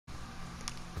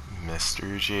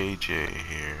Mr.JayJay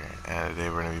here, and today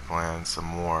we're going to be playing some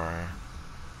more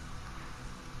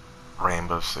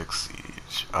Rainbow Six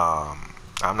Siege. I'm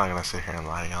not going to sit here and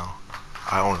lie, y'all.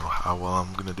 I don't know how well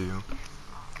I'm going to do.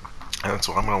 And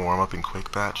so I'm going to warm up in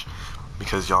quick batch,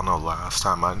 because y'all know last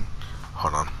time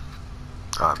hold on.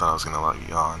 I thought I was going to let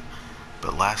you on.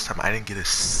 But last time I didn't get a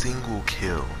single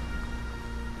kill.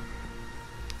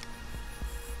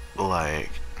 Like,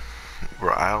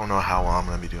 bro, I don't know how well I'm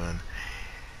going to be doing.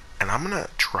 And I'm gonna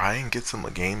try and get some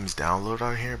games downloaded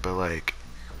on here, but like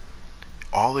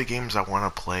all the games I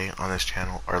want to play on this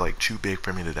channel are like too big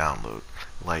for me to download.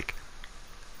 Like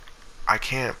I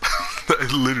can't I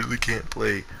literally can't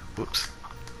play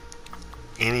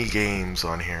any games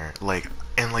on here. Like,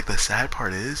 and like the sad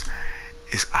part is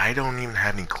I don't even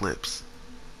have any clips.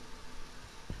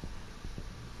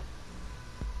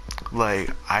 Like,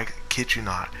 I kid you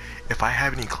not, if I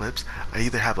have any clips, I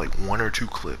either have like 1 or 2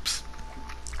 clips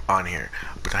on here,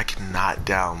 but I cannot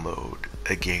download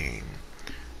a game,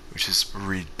 which is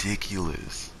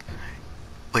ridiculous.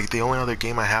 Like, the only other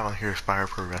game I have on here is Fire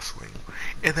Pro Wrestling,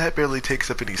 and that barely takes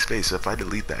up any space. So if I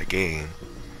delete that game,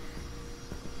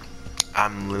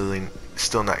 I'm literally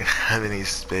still not gonna have any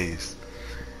space,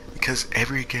 because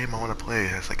every game I want to play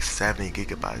has like 70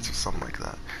 gigabytes or something like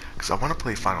that, because I want to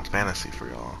play Final Fantasy for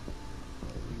y'all,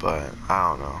 but I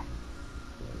don't know.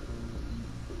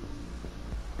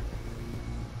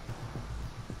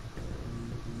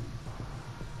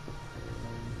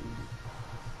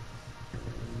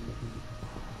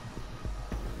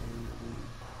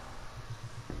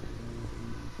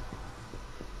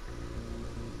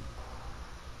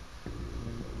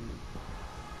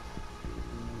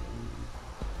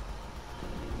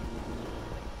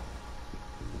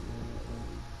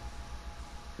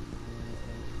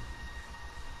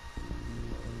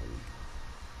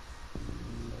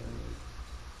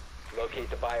 Locate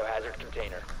the biohazard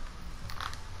container.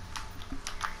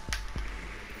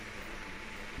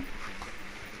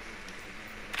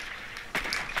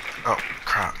 Oh,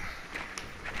 crap.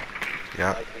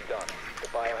 Yeah. Nicely done. The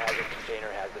biohazard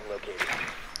container has been located.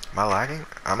 Am I lagging?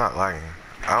 I'm not lagging.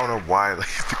 I don't know why, like,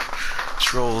 the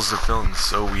controls are feeling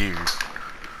so weird.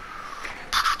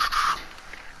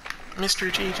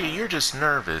 Mr.JayJay, you're just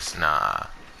nervous. Nah,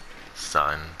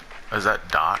 son. Is that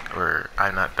Doc? Or,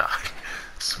 I'm not Doc.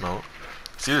 Smoke?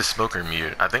 It's either smoke or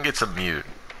mute. I think it's a mute.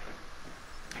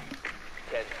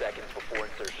 10 seconds before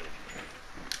insertion.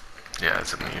 Yeah,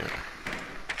 it's a mute.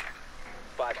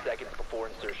 5 seconds before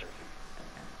insertion.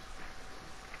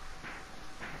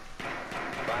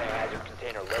 Biohazard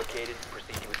container located.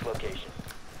 Proceed to its location.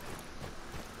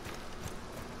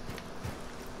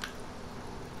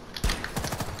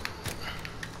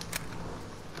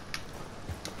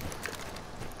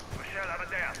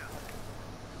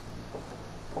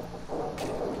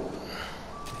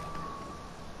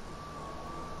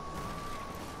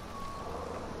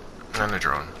 And a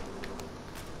drone.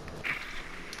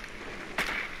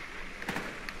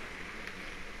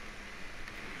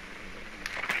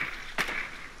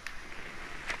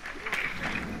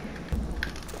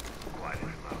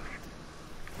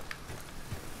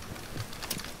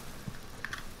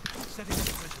 Setting the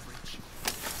pressure breach.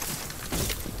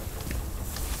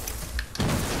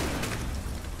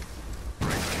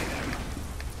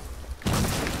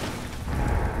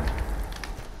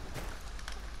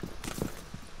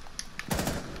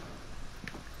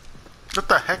 What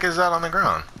the heck is that on the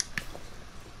ground?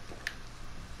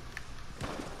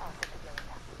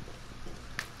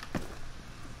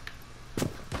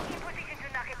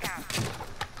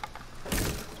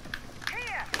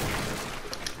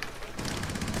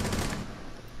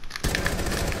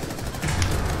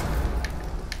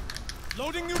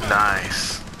 Loading new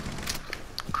Nice.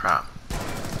 Crap.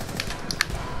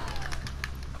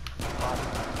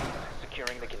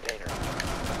 Securing the container.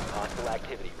 Hostile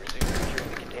activity. Resume securing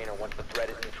the container once the threat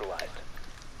is neutralized.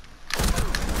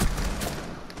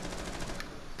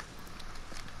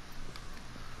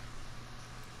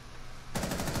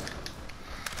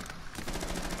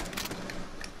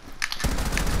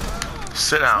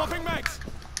 Sit down. swapping mags.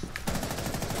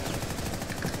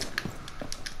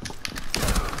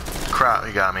 Crap,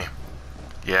 he got me.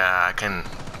 Yeah, I can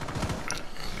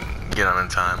get him in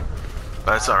time.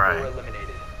 But it's alright.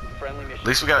 At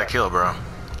least we got a kill, bro.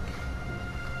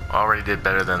 Already did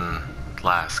better than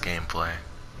last gameplay.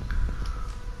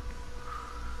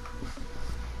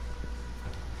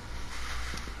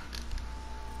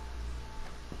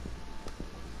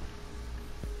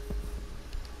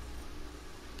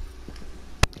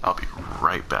 I'll be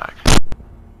right back.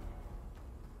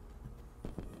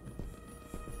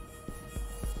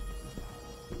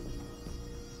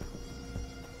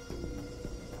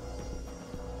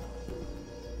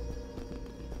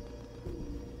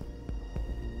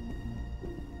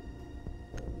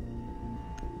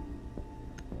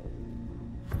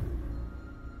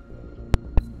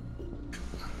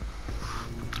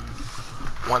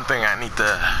 One thing I need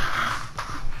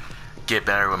to get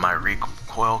better with my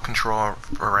recoil control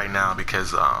right now,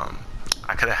 because I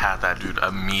could have had that dude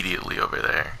immediately over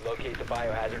there. Locate the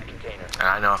biohazard container. And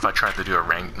I know if I tried to do a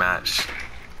ranked match,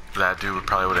 that dude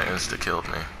probably would have insta-killed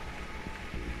me.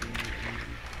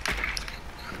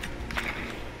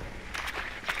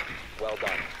 Well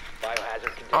done.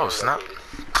 Biohazard container Oh, snap. located.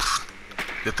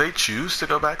 Did they choose to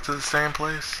go back to the same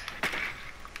place?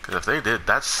 Because if they did,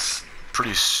 that's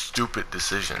pretty stupid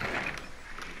decision.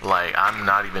 Like, I'm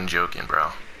not even joking, bro.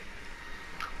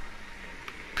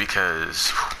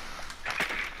 Because...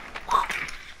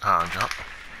 jump.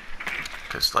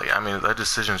 Because, like, I mean, that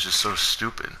decision is just so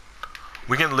stupid.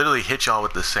 We can literally hit y'all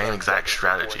with the same exact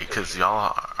strategy, because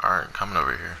y'all aren't coming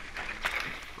over here.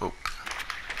 Oh.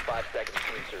 5 seconds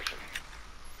to insertion.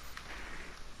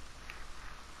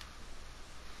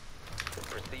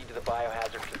 Proceed to the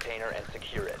biohazard container and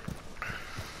secure it.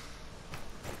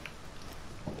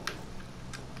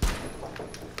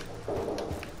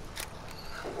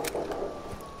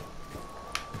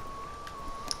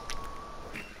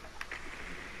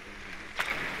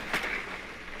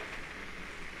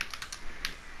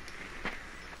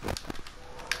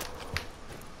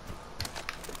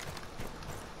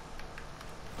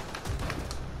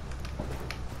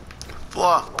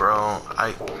 Fluff, bro.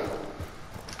 I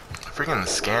freaking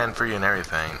scanned for you and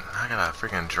everything. I got a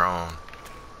freaking drone.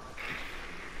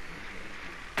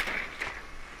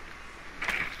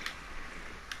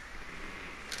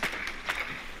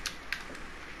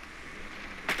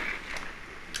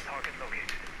 Target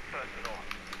located. Personal.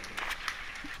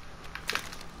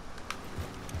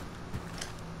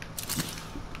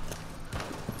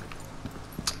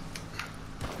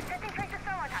 Setting tracer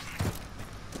thermal touch.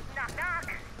 Knock, knock.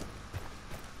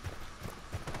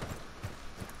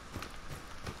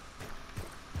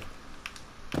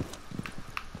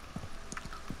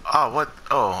 Oh, what?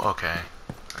 Oh, okay.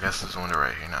 I guess there's one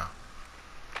right here now.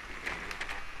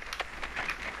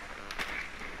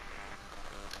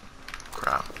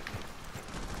 Crap.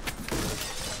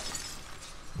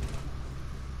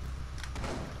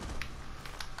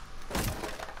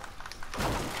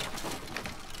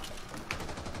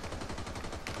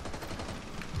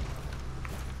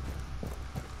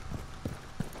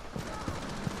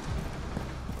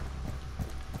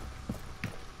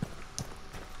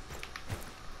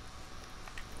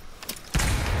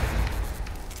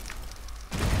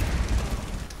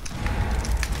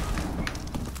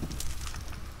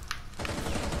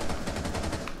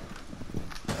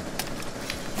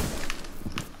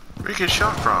 Where you get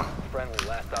shot from? Friendly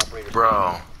last operator.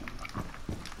 Bro.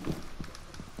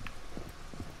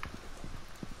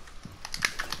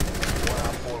 One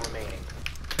out, 4 remaining.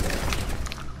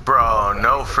 Bro,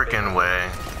 no freaking way.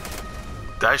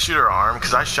 Did I shoot her arm?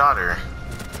 Because I shot her.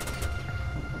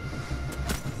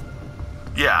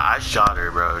 Yeah, I shot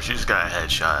her, bro. She just got a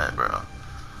headshot, bro.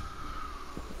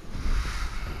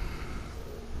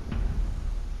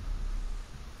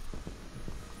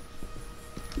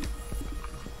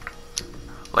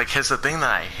 Like, here's the thing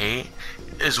that I hate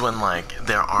is when, like,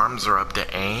 their arms are up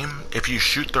to aim. If you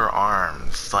shoot their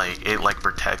arms, like, it, like,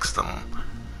 protects them.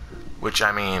 Which,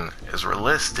 I mean, is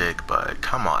realistic, but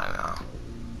come on now.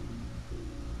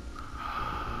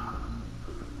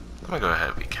 Let me go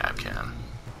ahead and be Capcan.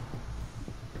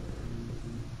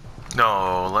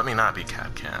 No, let me not be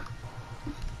Capcan.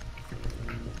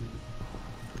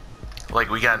 Like,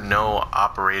 we got no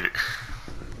operator.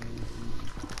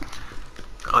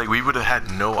 Like, we would have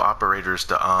had no operators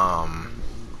to,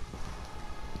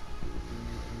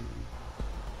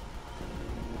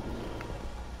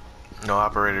 no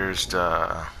operators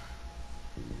to,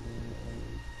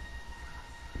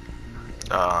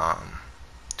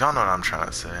 don't know what I'm trying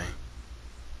to say.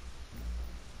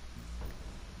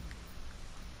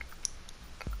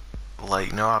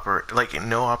 Like, no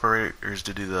operators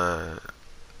to do the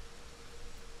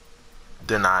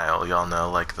denial, y'all know,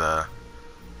 like the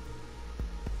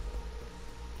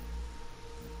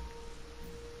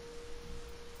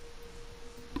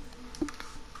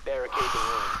Barricade the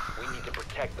room. We need to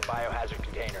protect the biohazard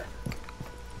container.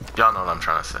 y'all know what I'm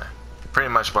trying to say. Pretty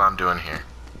much what I'm doing here.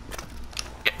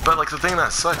 Yeah, but like the thing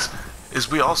that sucks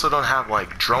is we also don't have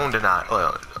like drone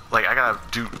denial. Like I gotta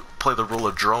play the rule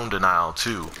of drone denial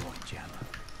too.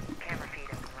 Camera feed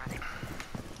up and running.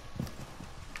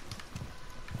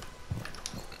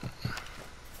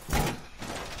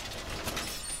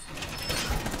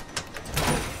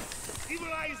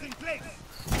 Evil eye is in place.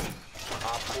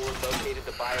 Op 4 located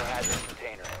the biohazard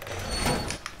container.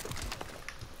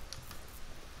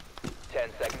 10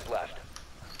 seconds left.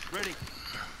 Ready.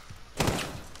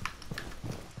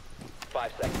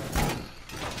 5 seconds.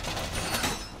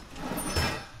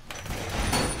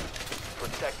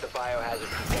 Protect the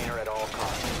biohazard container at all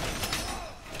costs.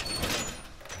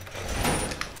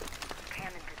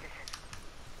 Cam in position.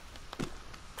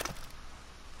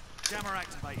 Jammer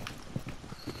activated.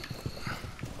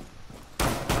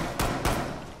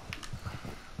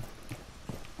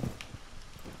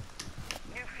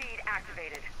 New feed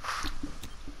activated.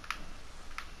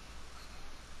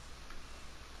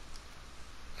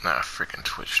 Not a freaking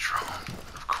Twitch drone.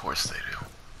 Of course they do.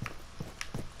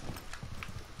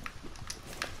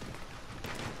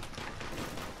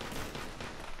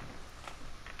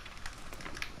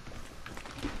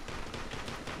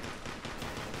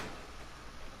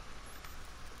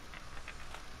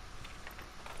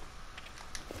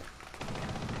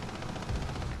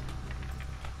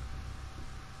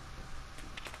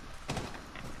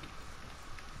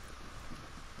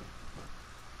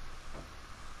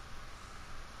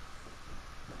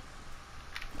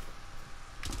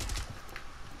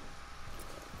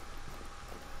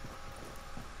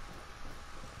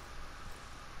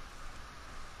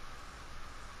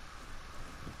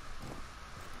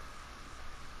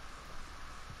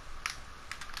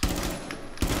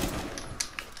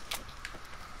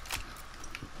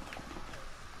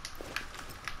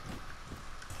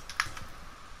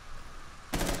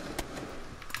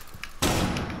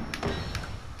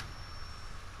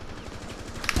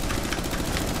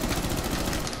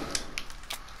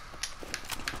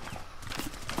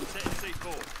 Setting C4.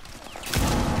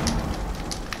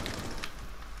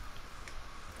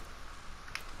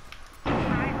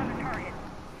 Eyes on the target.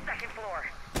 Second floor.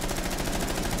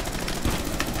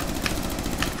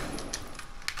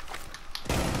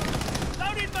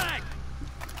 Loaded mag!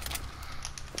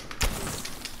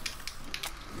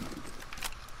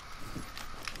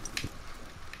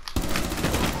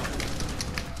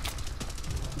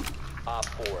 Op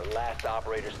 4, last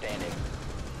operator standing.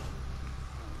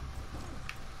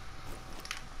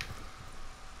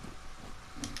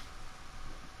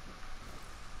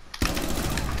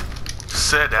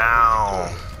 Sit down.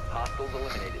 Hostiles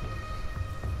eliminated.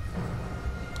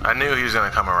 I knew he was gonna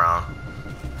come around.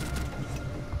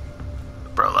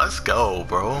 Bro, let's go,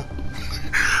 bro.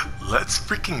 Let's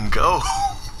freaking go,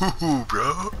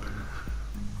 bro.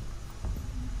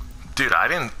 Dude, I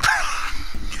didn't.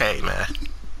 Hey, man.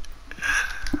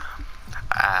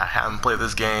 I haven't played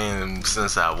this game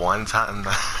since that one time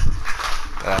that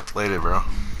I played it, bro.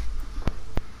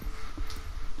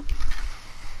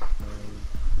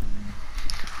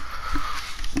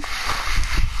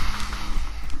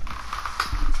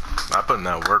 I put in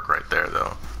that work right there,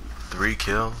 though. 3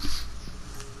 kills.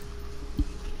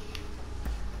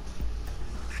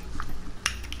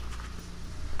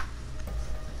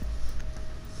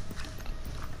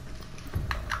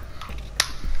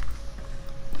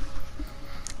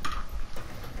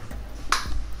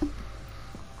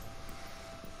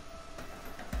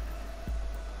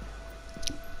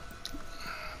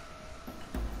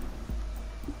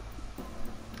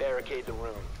 Barricade the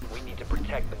room. We need to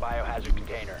protect the biohazard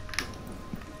container.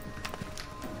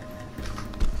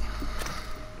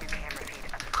 New camera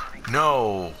feed up and running.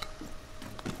 No.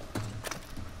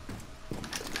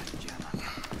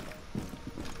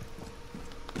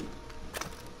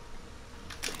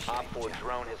 Op 4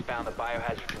 drone has found the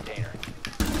biohazard container.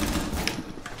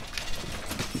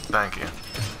 Thank you.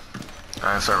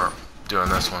 I start doing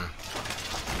this one.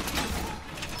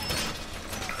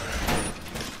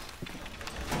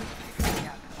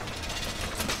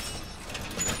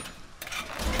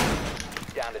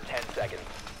 Down to 10 seconds.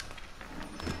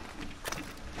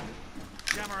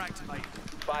 Jammer activated.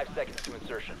 5 seconds to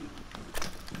insertion.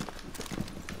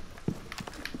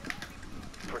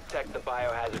 Protect the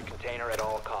biohazard container at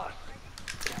all costs.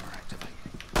 Jammer activated.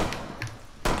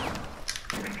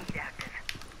 Feed active.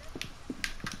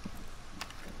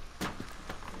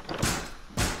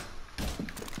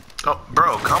 Oh,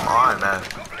 bro, come on, man.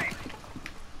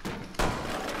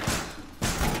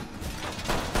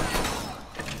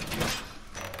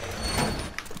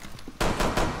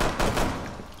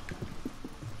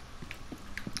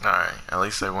 Alright, at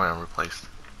least they went and replaced.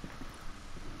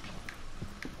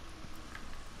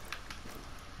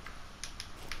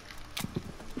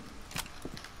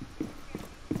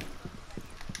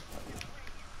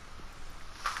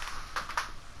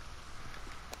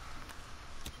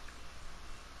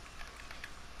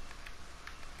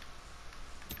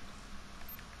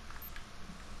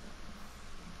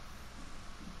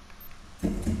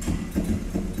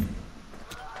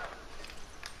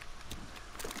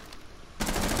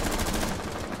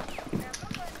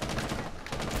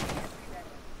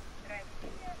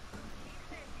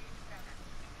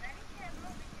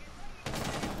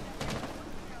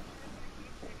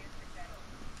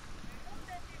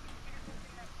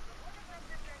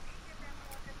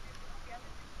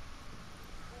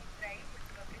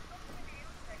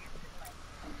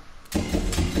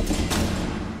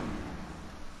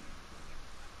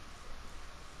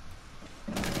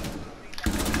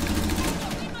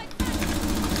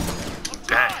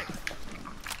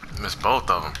 both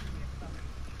of them.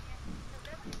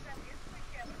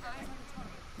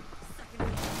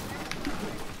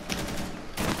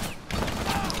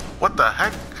 What the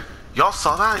heck? Y'all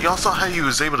saw that? Y'all saw how he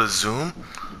was able to zoom?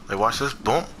 Like, watch this.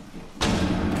 Boom.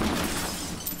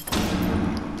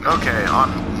 Okay,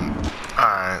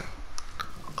 alright.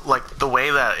 Like, the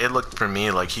way that it looked for me,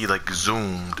 like, he, like,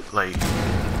 zoomed. Like,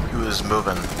 he was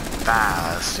moving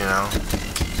fast, you know?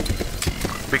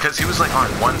 Because he was, like, on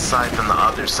one side then the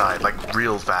other side, like,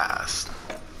 real fast.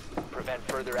 Prevent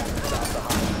further access off the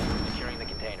hostage. Securing the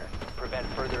container. Prevent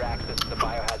further access to the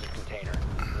biohazard container.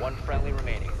 One friendly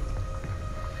remaining.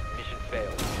 Mission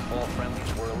failed. All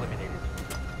friendlies were eliminated.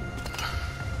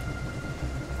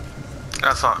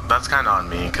 That's kind of on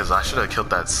me, because I should have killed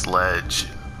that sledge.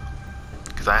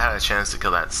 Because I had a chance to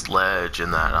kill that sledge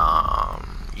and that,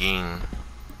 Ying.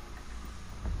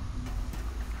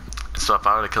 So if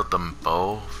I would have killed them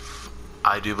both,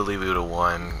 I do believe we would have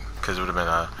won, because it would have been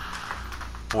a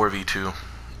 4v2,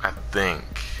 I think,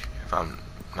 if I'm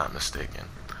not mistaken.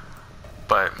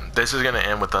 But this is going to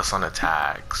end with us on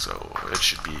attack, so it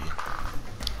should be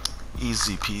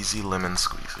easy peasy lemon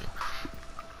squeezy.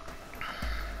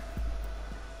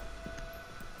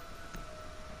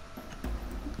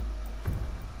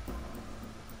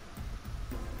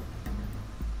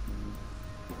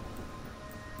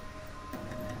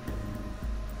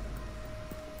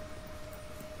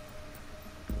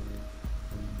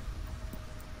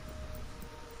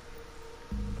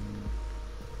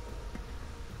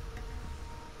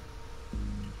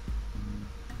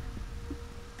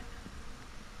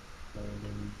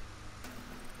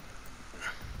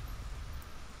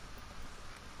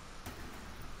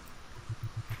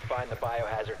 Find the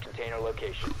biohazard container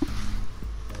location.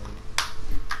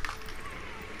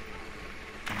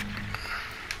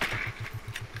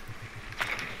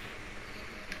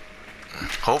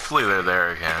 Hopefully they're there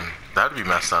again. That would be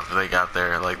messed up if they got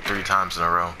there like 3 times in a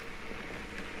row.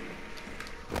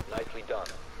 Nicely done.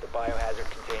 The biohazard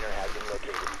container has been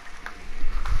located.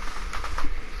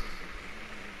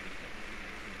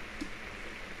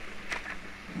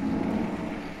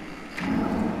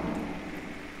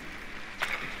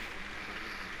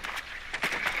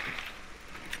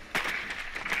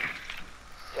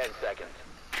 Seconds.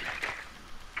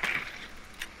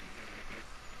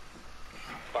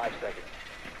 5 seconds.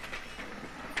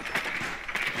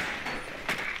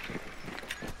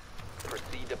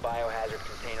 Proceed to biohazard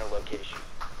container location.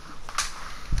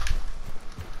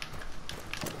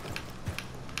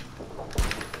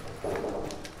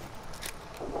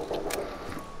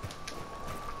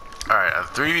 Alright, a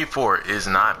 3v4 is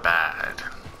not bad.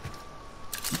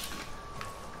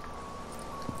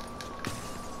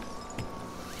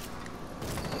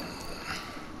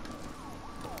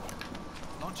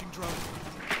 Launching drone.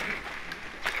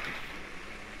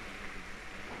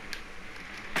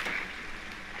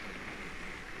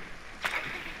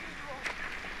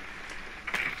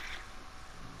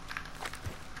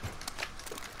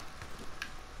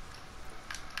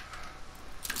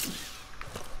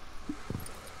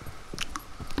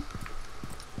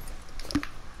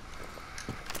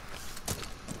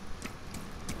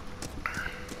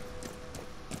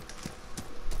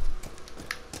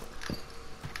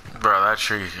 Bro, that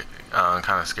tree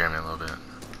kind of scared me a little bit.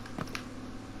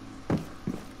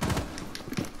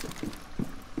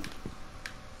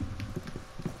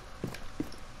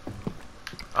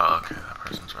 Oh, okay, that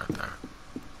person's right there.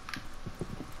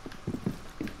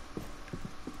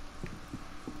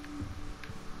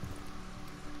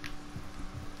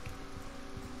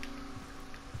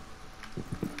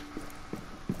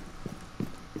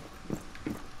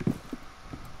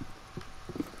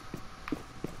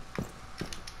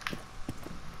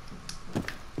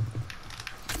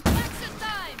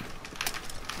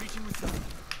 Reaching with zone.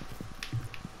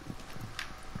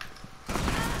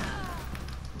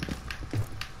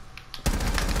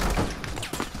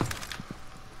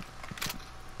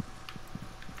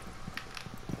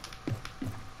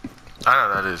 I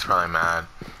know that dude's probably mad.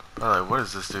 But like, what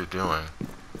is this dude doing?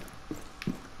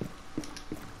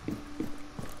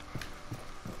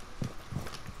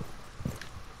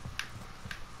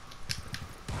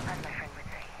 As my friend would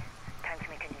say, time to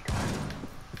make a new deal.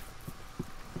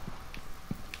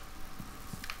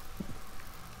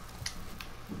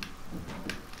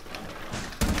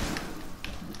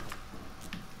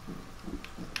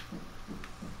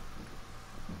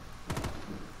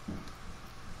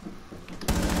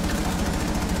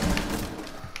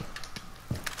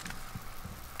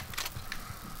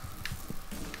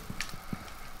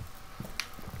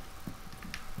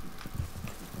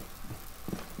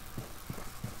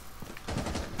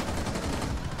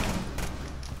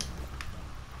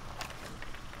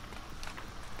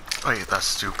 Wait, that's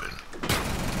stupid.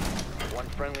 One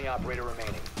friendly operator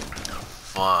remaining.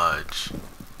 Fudge.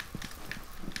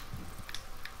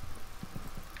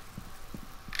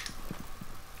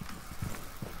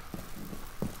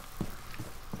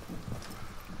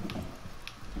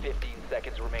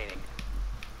 Seconds remaining.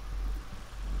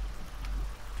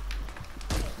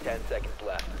 10 seconds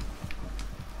left.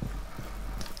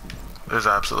 There's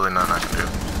absolutely nothing I can do.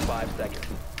 5 seconds.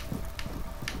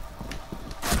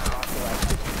 Hostile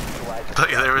activity.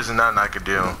 But yeah, there was nothing I could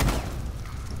do.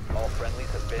 All friendlies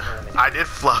have been eliminated. I did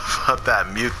fluff up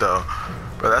that mute though.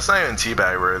 Bro, that's not even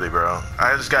teabag worthy, bro.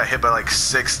 I just got hit by like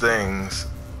 6 things.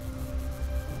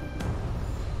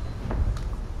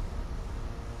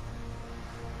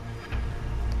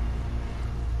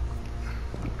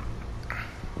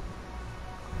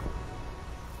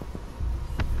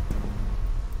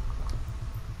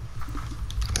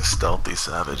 Stealthy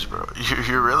savage, bro.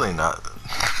 You're really not.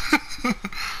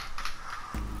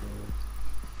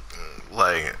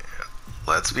 Like,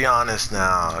 let's be honest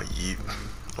now. You,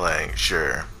 like,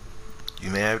 sure,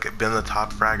 you may have been the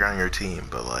top fragger on your team,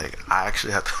 but like, I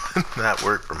actually have to put that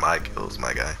work for my kills,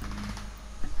 my guy.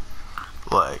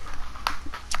 Like,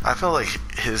 I feel like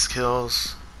his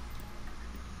kills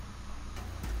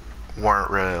weren't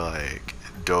really like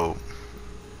dope.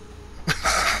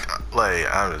 Like,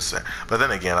 I'm just saying. But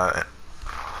then again, I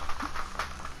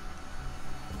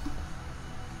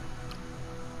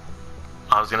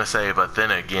was gonna say, but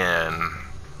then again,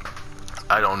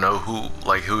 I don't know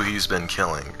who he's been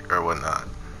killing or whatnot.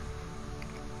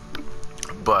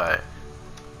 But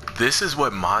this is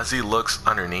what Mozzie looks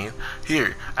underneath.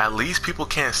 Here, at least people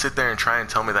can't sit there and try and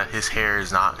tell me that his hair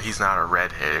is not, he's not a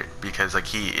redhead, because like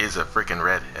he is a freaking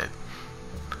redhead.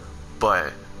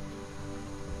 But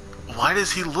why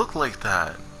does he look like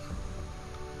that?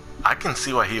 I can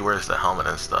see why he wears the helmet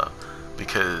and stuff,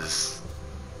 because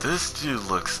this dude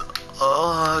looks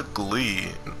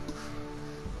ugly.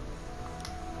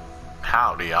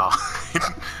 Howdy, y'all.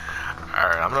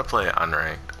 Alright, I'm gonna play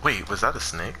unranked. Wait, was that a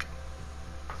snake?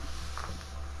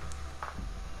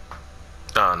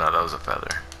 Oh no, that was a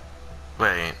feather.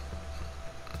 Wait.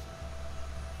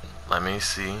 Let me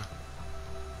see.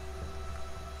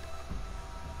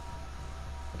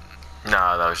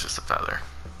 No, that was just a feather.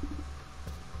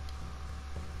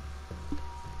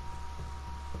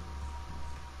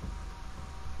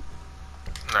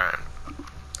 Alright.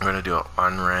 We're gonna do it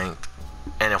unranked.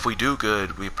 And if we do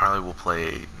good, we probably will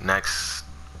play, next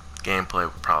gameplay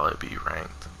will probably be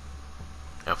ranked.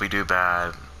 If we do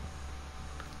bad,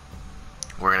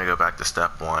 we're gonna go back to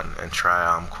step 1 and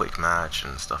try quick match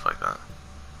and stuff like that.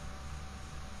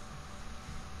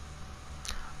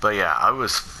 But yeah, I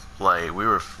was like, we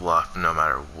were fluffed no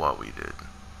matter what we did.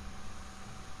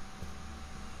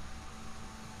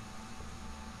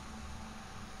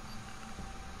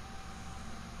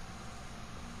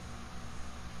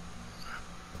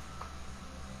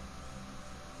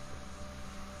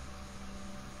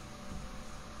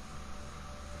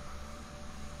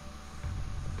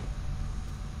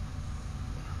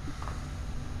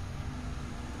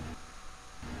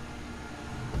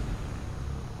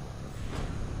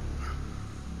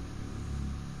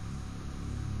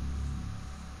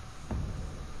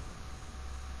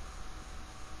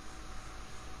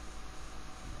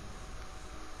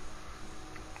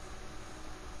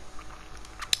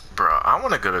 Bro, I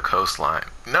want to go to coastline.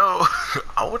 No,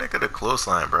 I want to go to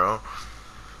coastline, bro.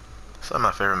 It's not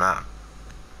my favorite map.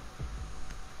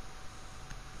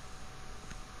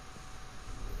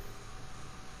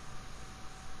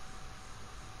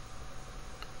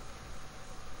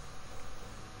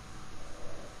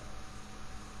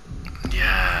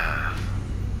 Yeah.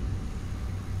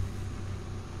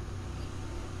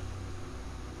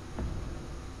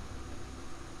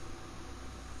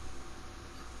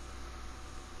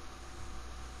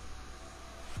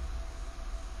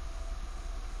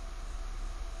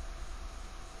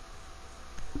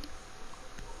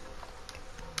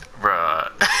 Bruh.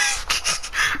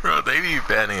 Bro, they be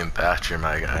banning Thatcher,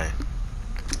 my guy.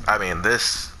 I mean,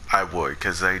 this I would,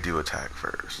 because they do attack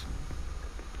first.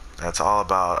 That's all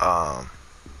about,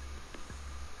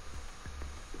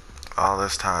 all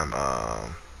this time,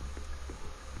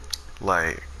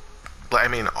 like, I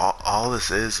mean, all this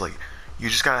is, like, you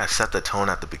just gotta set the tone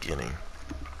at the beginning.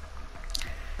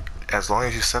 As long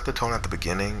as you set the tone at the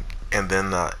beginning, and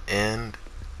then the end,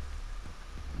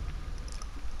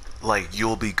 like,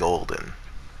 you'll be golden.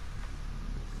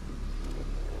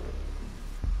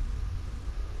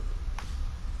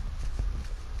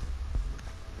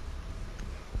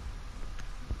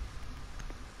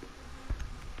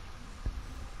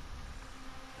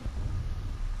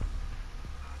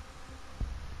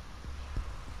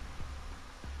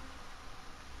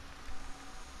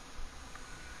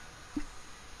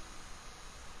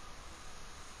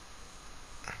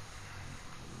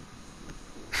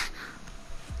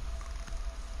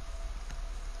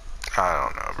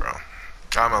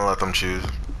 I'm gonna let them choose.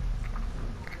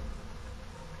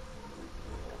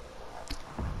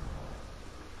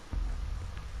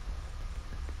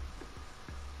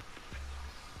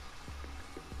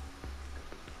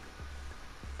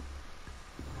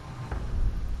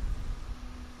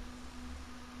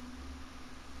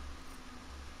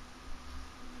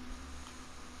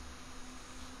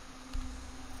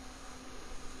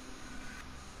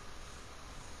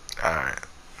 Alright.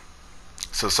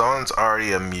 So someone's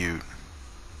already a mute.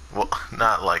 Well,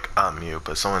 not like a mute,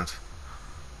 but someone's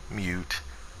mute.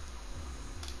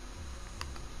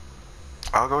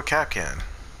 I'll go Capcan.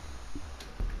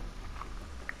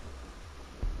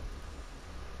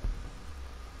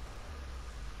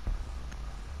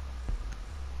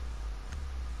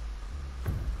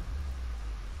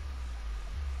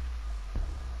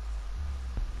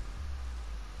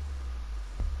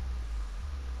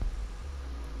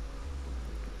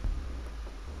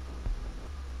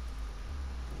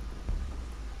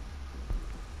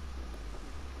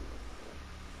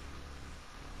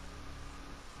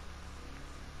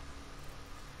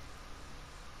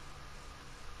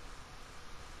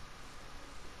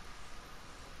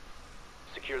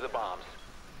 Secure the bombs.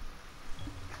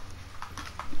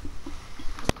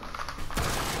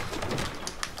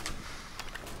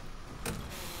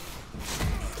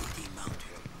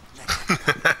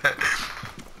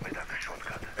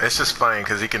 It's just funny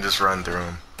because he can just run through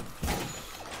them.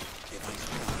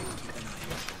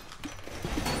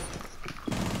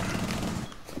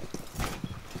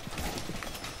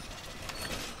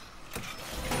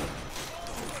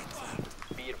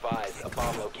 Be advised, a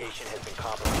bomb location has been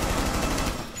compromised.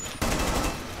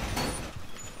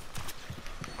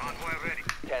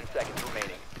 10 seconds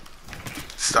remaining.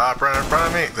 Stop running in front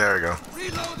of me. There we go.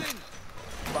 Reloading!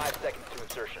 5 seconds to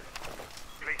insertion.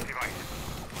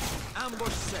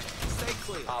 Ambush set. Stay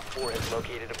clear. Op 4 has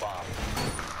located a bomb.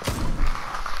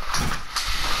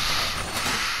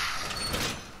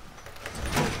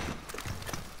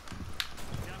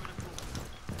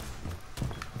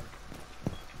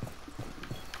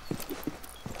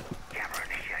 Camera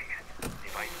initiated.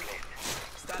 Device placed.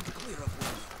 Stand clear of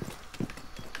one.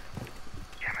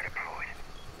 Camera deployed.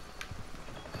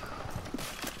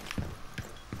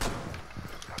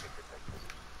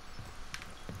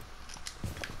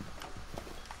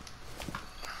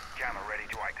 Camera ready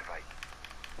to activate.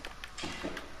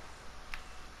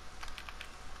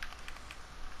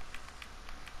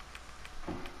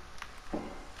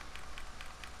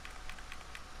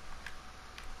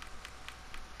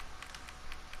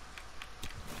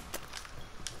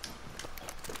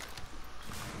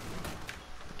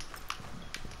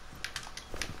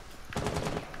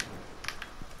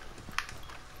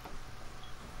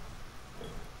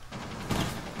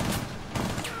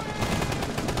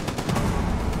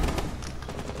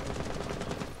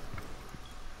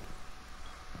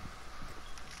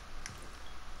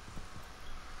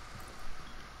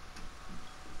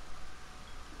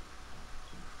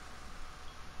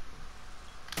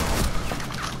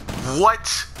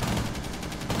 What?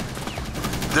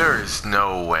 There is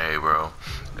no way, bro.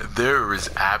 There is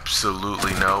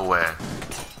absolutely no way.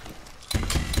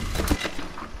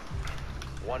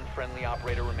 One friendly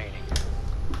operator remaining.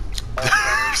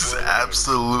 There's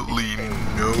absolutely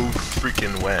no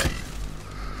freaking way.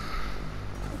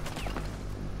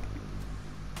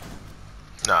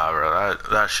 Nah, bro,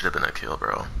 that should have been a kill,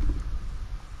 bro.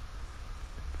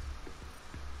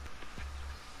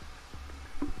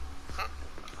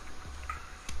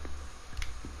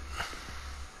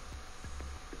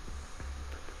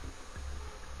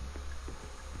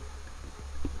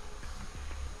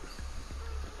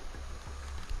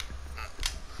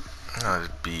 That was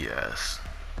BS.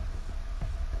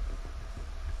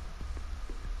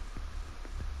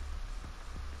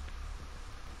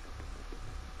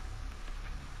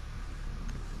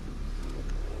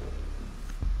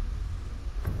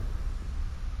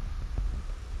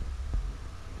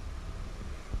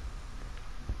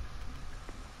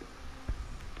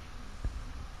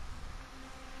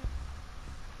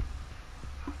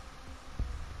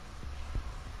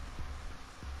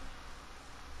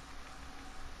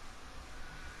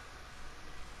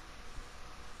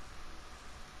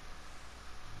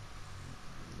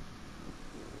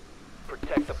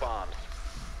 Protect the bombs.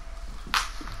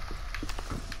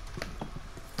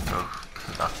 Oh,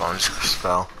 my phone just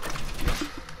fell.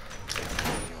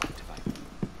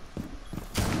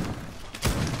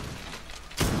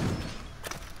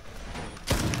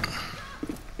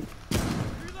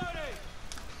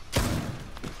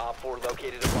 Op 4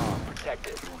 located a bomb. Protect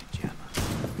it.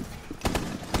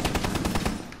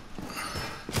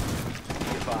 Be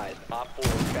advised, Op 4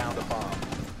 has found a bomb.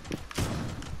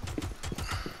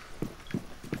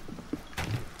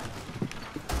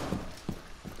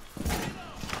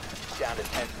 down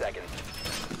to 10 seconds.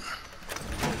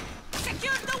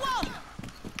 Secure the wall!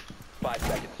 5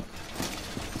 seconds.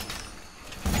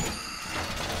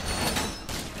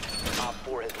 Op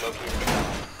 4 has located the bomb.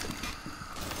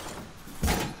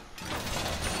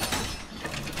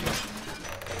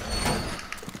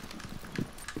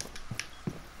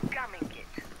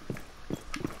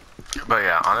 But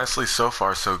yeah, honestly, so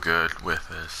far so good with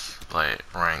this, like,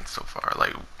 rank so far.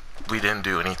 Like, we didn't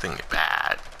do anything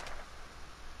bad,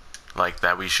 like,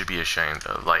 that we should be ashamed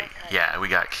of. Like, yeah, we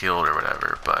got killed or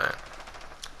whatever, but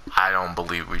I don't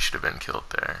believe we should have been killed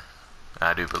there.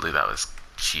 I do believe that was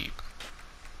cheap.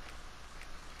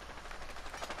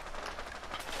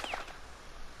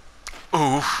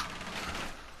 Oof.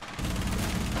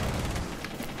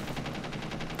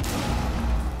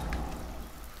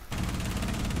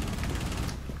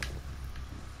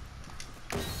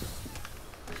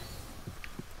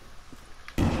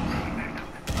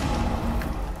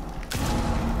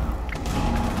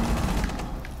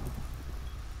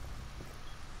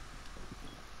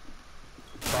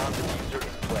 Bomb diffuser in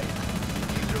place.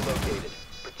 Diffuser located.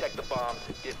 Protect the bombs.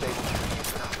 Disable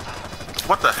diffuser.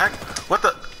 What the heck? What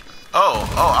the? Oh,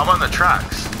 I'm on the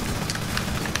tracks.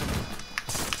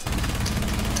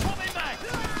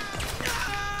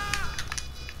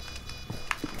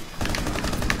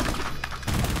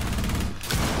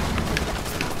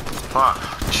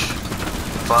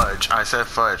 Fudge. I said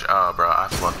fudge. Oh, bro, I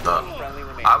fluffed up.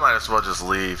 I might as well just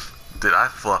leave. Dude, I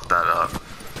fluffed that up.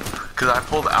 Because I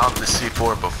pulled out the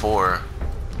C4 before.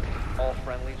 All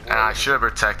friendlies And I should have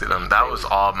protected them. That was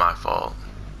all my fault.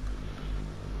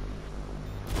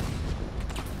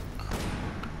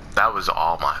 That was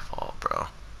all my fault, bro.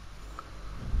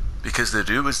 Because the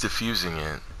dude was defusing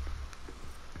it.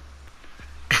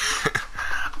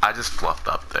 I just fluffed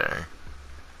up there.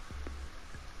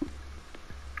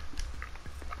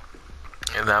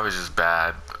 And that was just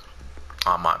bad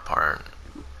on my part.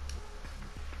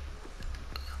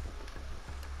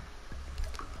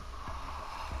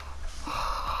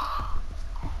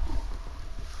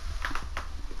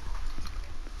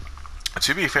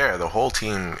 To be fair, the whole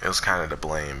team is kind of to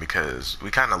blame because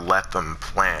we kind of let them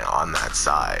plant on that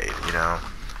side, you know?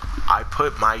 I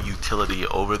put my utility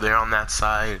over there on that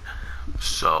side,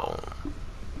 so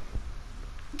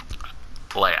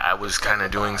like I was kind of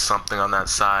doing something on that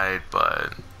side,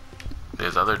 but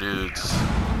there's other dudes.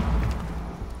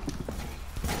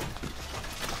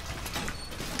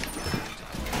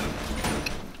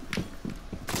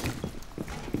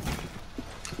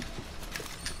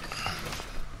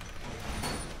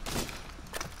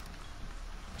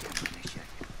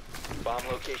 Bomb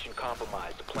location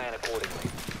compromised. Plan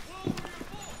accordingly.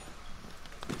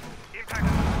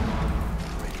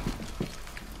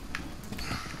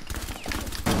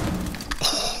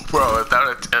 Bro, if that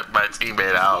would have tipped my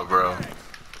teammate out, bro.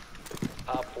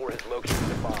 Op 4 has located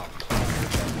the bomb.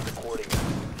 Plan accordingly.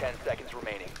 10 seconds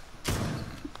remaining.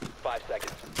 5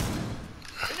 seconds.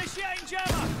 Initiating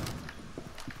jammer!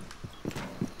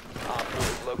 Op 4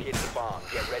 has located the bomb.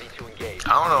 Get ready to engage. I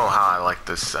don't know how I like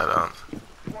this setup.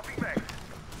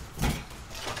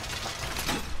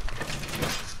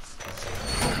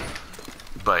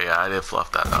 But yeah, I did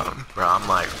fluff that up, bro. I'm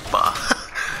like, fuck.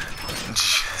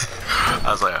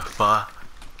 I was like, fuck.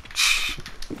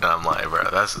 And I'm like, bro,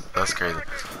 that's crazy.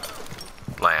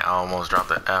 Like, I almost dropped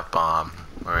an F-bomb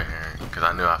right here because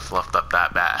I knew I fluffed up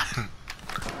that bad.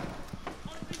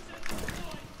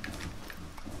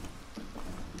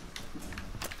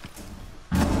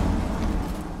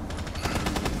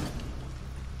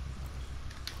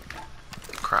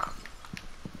 Crap.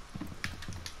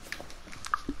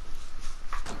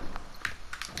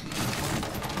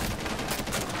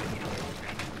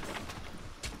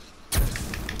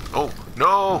 Oh,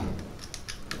 no!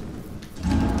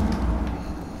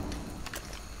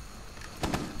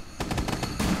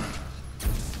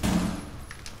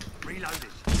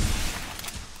 Reloaded.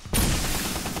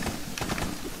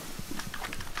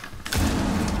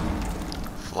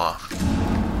 Fluff.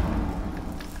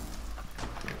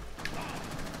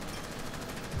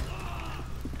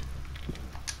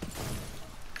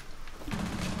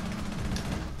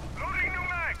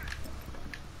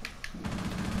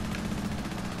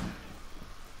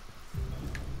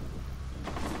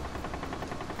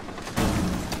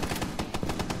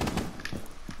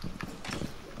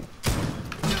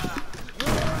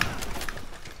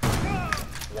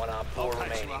 One Op 4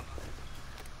 remaining.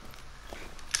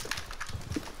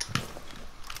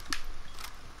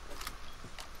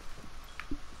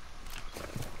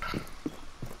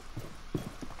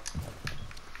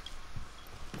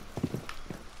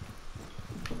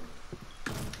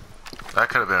 That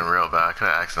could have been real bad. I could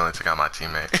have accidentally took out my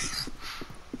teammate.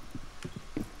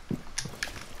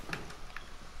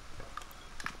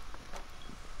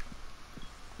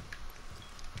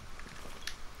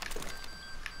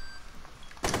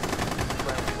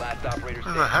 Last operator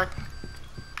What the heck?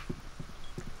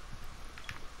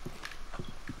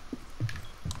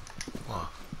 Whoa.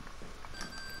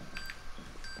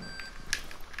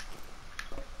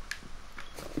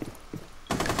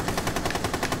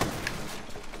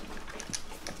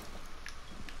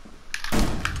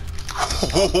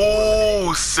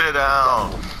 Oh, sit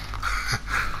down.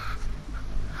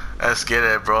 Let's get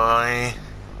it, boy.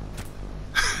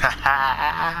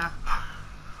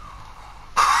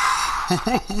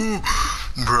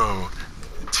 Bro,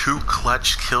 2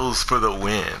 clutch kills for the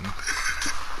win.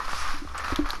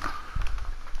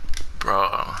 Bro,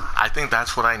 I think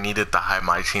that's what I needed to hype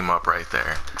my team up right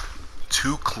there.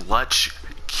 2 clutch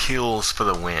kills for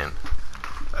the win.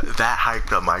 That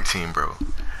hyped up my team, bro.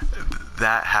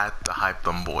 That had to hype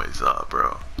them boys up,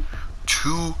 bro.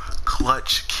 2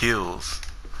 clutch kills.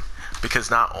 Because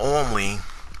not only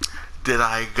did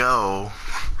I go,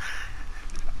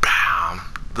 bam,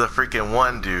 the freaking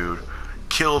one dude,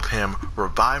 killed him,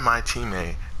 revived my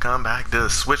teammate, come back, did a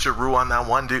switcheroo on that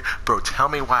one dude. Bro, tell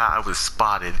me why I was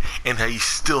spotted and he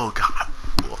still got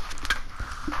whooped.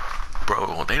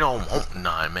 Bro, they don't want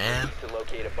none, man. To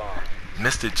locate a bomb.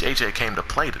 Mr.JayJay came to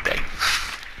play today.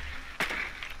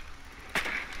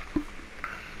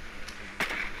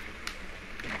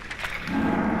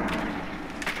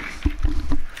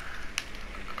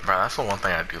 Bro, that's the one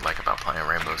thing I do like about playing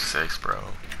Rainbow Six, bro.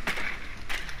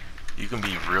 You can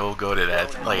be real good at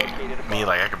that. Like me,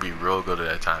 like I could be real good at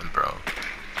that time, bro.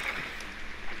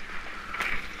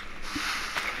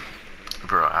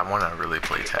 Bro, I want to really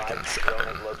play Tekken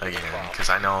 7 again, because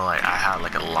I know like I had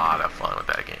like a lot of fun with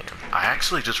that game. I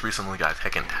actually just recently got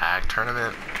Tekken Tag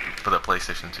Tournament for the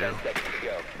PlayStation 2,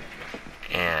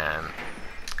 and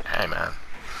hey man,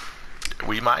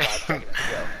 we might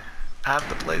have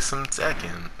to play some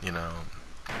Tekken, you know.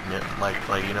 Like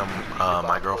you know,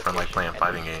 my girlfriend like playing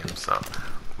fighting games, so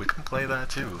we can play that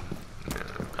too.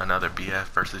 Another BF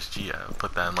versus GF.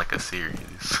 Put that in like a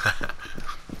series.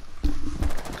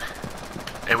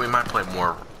 And we might play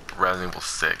more Resident Evil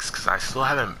 6, because I still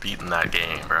haven't beaten that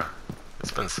game, bro.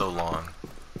 It's been so long.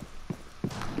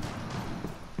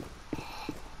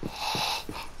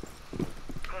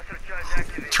 I'm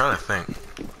trying to think.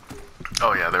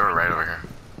 Oh yeah, they were right over here.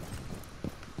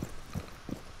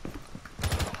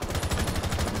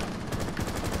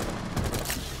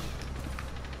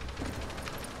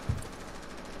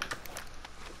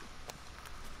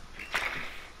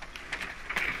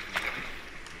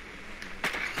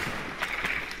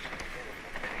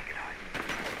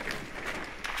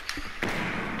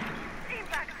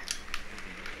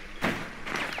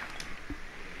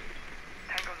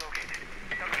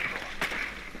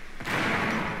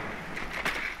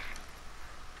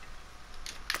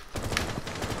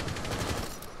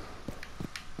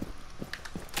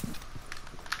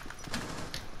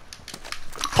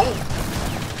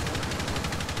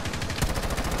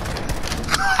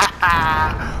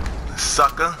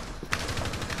 Sucker.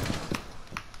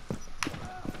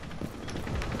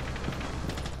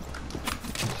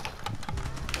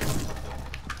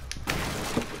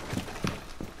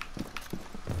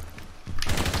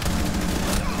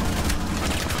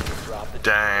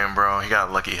 Damn, bro, he got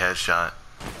a lucky headshot.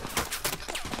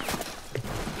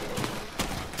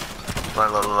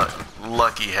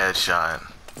 Lucky headshot.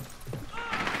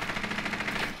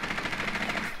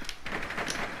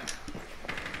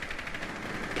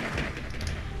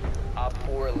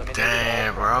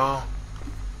 Damn, bro.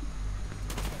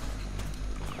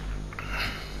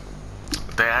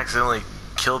 They accidentally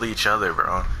killed each other,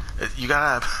 bro. You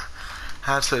gotta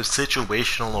have some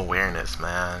situational awareness,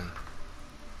 man.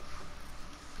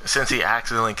 Since he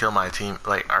accidentally killed my team,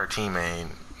 like our teammate,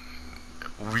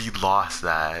 we lost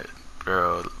that,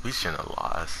 bro. We shouldn't have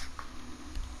lost.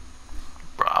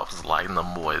 Bro, I was lighting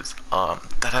them boys up.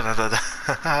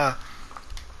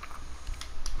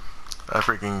 I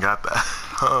freaking got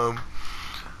that.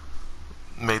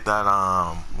 Made that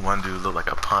one dude look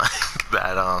like a punk.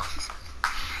 That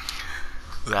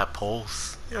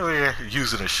pulse. You know, you're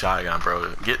using a shotgun,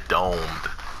 bro. Get domed.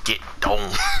 Get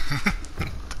domed.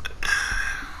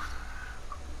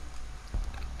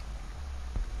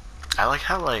 I like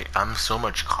how like I'm so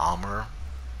much calmer.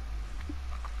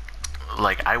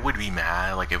 Like I would be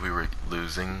mad like if we were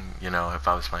losing, you know, if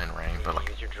I was playing ranked, but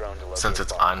like since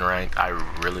it's unranked, I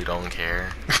really don't care.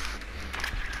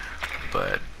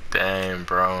 But damn,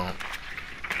 bro,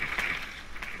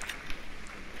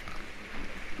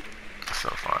 so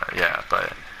fun. Yeah,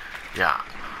 but yeah,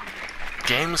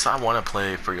 games I want to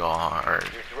play for y'all are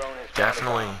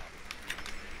definitely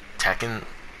Tekken,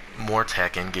 more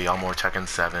Tekken. Get y'all more Tekken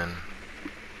 7,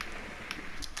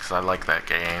 because I like that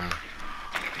game.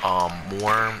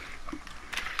 more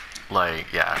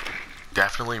like, yeah,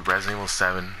 definitely Resident Evil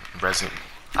 7, not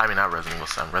Resident Evil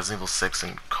 7, Resident Evil 6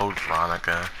 and Code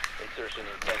Veronica. Insertion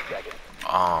in 10 seconds.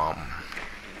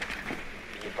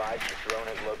 Be advised your drone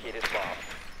has located a bomb.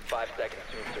 5 seconds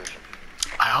to insertion.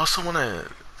 I also want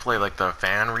to play like the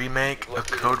fan remake of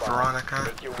Code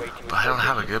Veronica, but I don't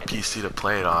have a good PC to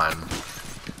play it on.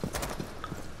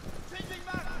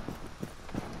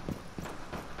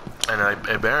 And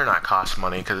it better not cost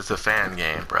money because it's a fan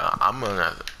game, bro. I'm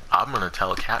gonna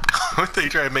tell Capcom if they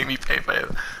try to make me pay for it.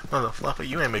 Motherfucker,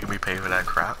 you ain't making me pay for that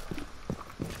crap.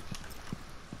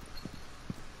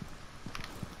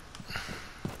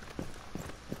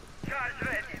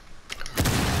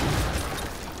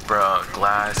 Bro,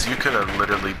 Glass, you could have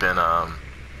literally been,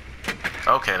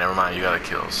 okay, never mind, you got a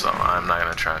kill, so I'm not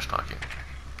gonna trash talk you.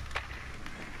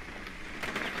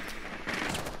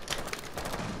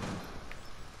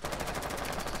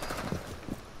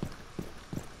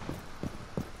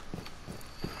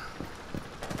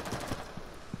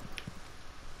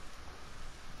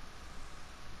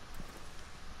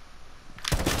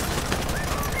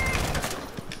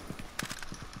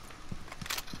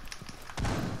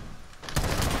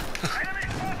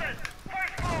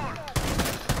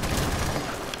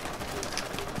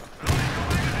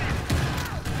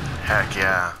 Heck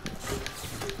yeah.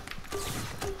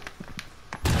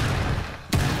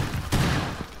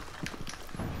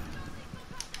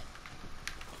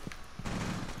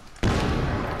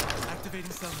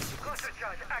 Activating summon sequence. Cluster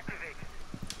charge activated.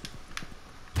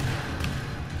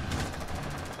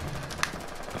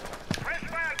 Fresh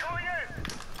fire going in.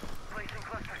 Placing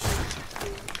cluster.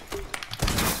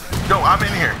 No, I'm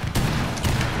in here.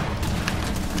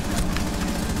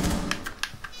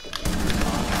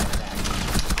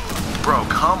 Bro,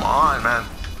 come on, man.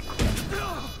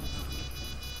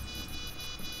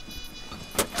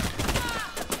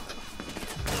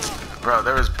 Bro,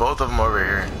 there was both of them over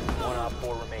here. 1 op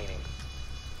 4 remaining.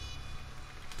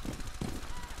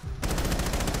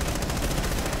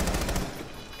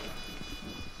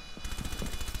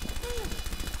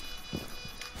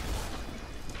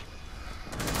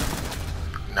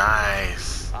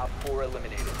 Nice. Op 4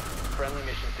 eliminated. Friendly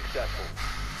mission successful.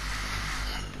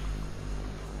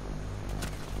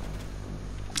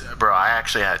 Bro, I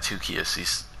actually had 2 key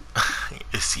assists.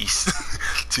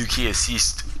 Two key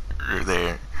assists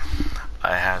there.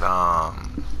 I had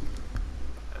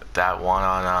that one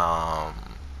on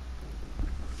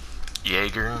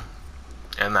Jaeger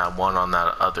and that one on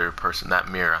that other person, that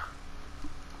Mira.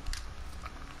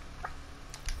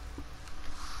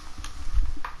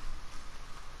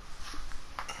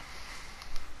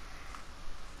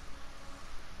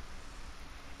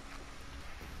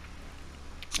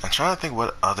 I'm trying to think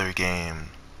what other game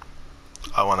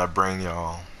I want to bring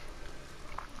y'all.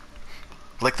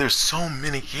 Like, there's so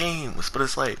many games, but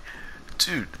it's like,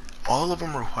 dude, all of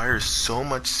them require so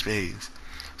much space.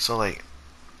 So like,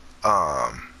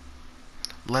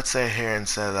 let's say here and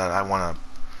say that I want to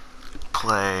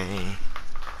play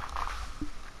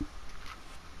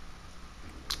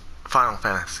Final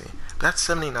Fantasy. That's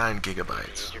 79 gigabytes.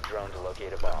 Use your drone to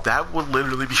locate a bomb. That would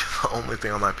literally be the only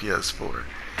thing on my PS4.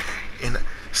 And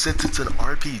since it's an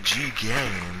RPG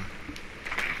game,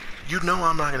 you know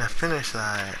I'm not gonna finish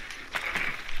that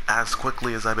as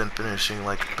quickly as I've been finishing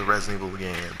like the Resident Evil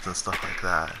games and stuff like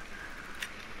that.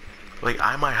 Like,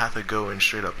 I might have to go and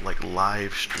straight up like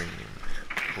live stream,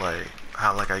 like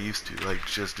how like I used to, like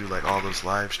just do like all those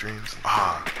live streams.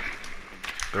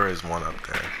 There is one up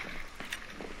there.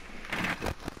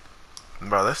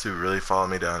 Bro, this dude really followed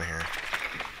me down here.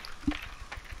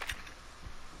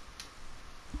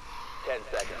 10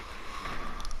 seconds.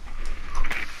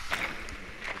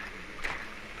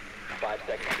 5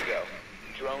 seconds to go.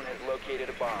 Drone has located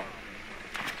a bomb.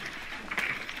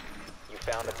 You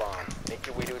found a bomb. Make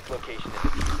your way to its location and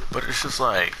defuse it. But it's just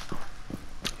like,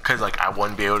 cause like I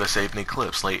wouldn't be able to save any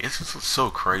clips. Like, it's just so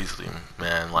crazy,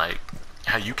 man. Like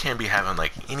how you can't be having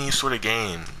like any sort of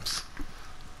games.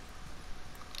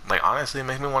 Like, honestly, it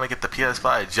makes me want to get the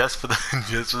PS5 just for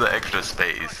the extra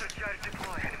space. Cluster charge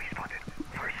deploy. Enemy spotted.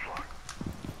 First floor.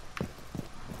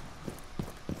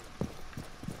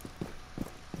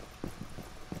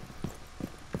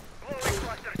 Blowing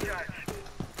cluster charge.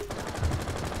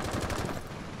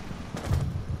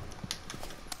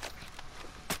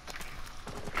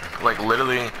 Like,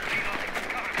 literally,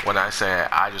 when I say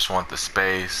I just want the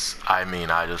space, I mean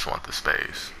I just want the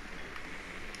space.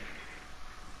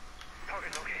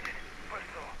 Target located. First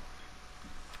floor.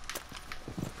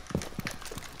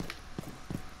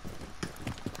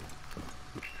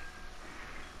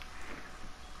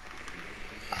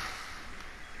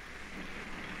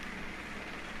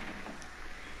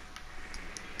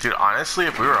 Dude, honestly,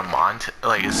 if we were a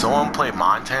like, if someone played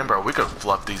Montana, bro, we could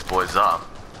fluff these boys up.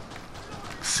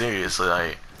 Seriously,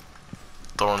 like,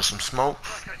 throwing some smoke.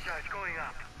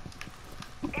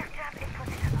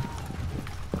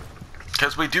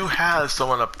 Because we do have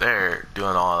someone up there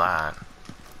doing all that.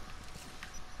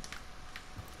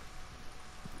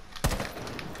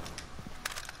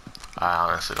 I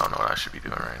honestly don't know what I should be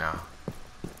doing right now.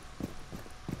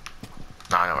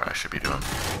 No, I know what I should be doing.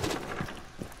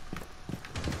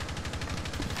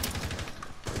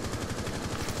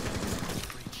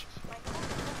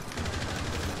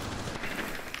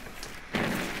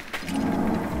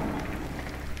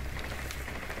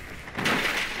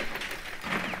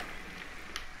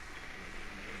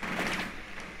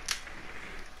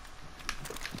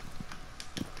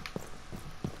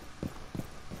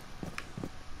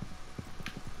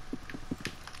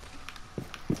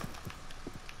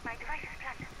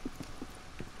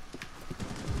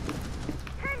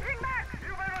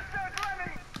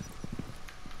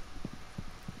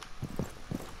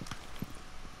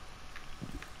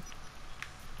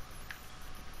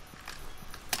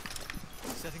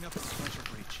 Setting up a pressure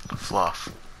breach. Fluff.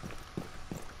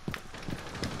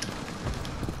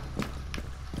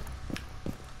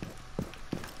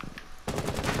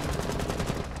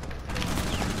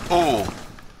 Oh!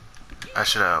 I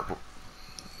should have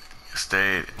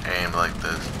stayed aimed like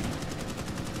this.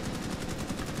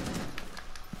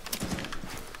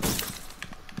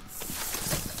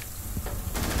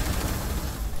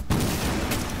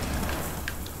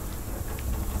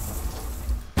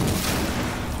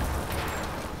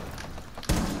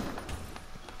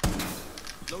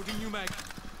 Loading new mag.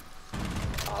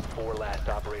 Op 4 last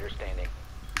operator standing.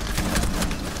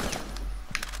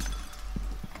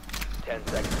 10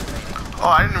 seconds remaining. Oh,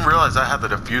 I didn't realize I had the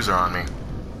diffuser on me.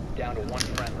 Down to 1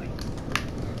 friendly.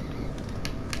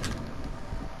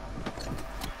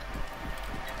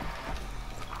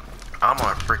 I'm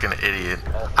a freaking idiot.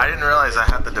 I didn't realize I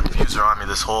had the diffuser on me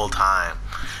this whole time.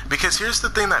 Because here's the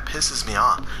thing that pisses me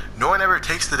off. No one ever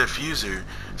takes the diffuser,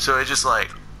 so it just like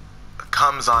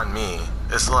comes on me.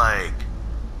 It's like,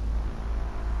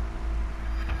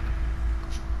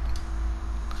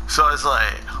 so it's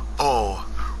like, oh,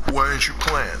 why didn't you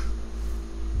plan?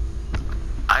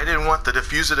 I didn't want the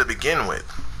diffuser to begin with.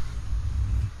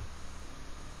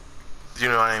 You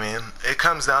know what I mean? It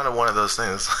comes down to one of those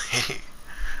things.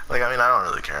 Like, I mean, I don't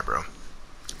really care, bro.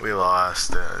 We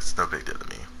lost. It's no big deal to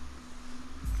me.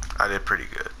 I did pretty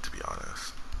good, to be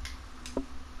honest.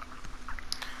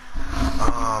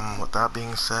 With that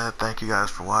being said, thank you guys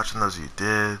for watching. Those of you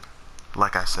did.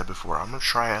 Like I said before, I'm gonna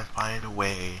try and find a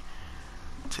way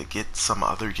to get some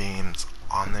other games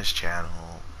on this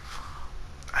channel.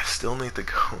 I still need to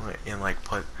go and like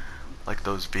put like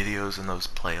those videos in those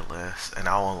playlists, and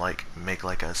I will like make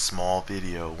like a small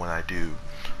video when I do,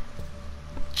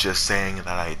 just saying that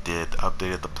I did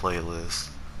updated the playlist.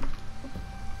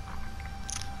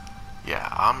 Yeah,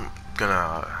 I'm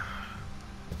gonna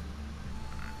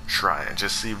try and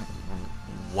just see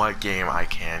what game I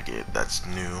can get that's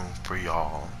new for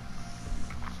y'all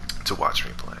to watch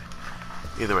me play.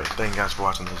 Either way, thank you guys for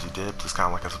watching. Those you did, please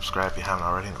comment, like, and subscribe if you haven't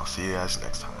already, and I'll see you guys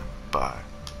next time. Bye.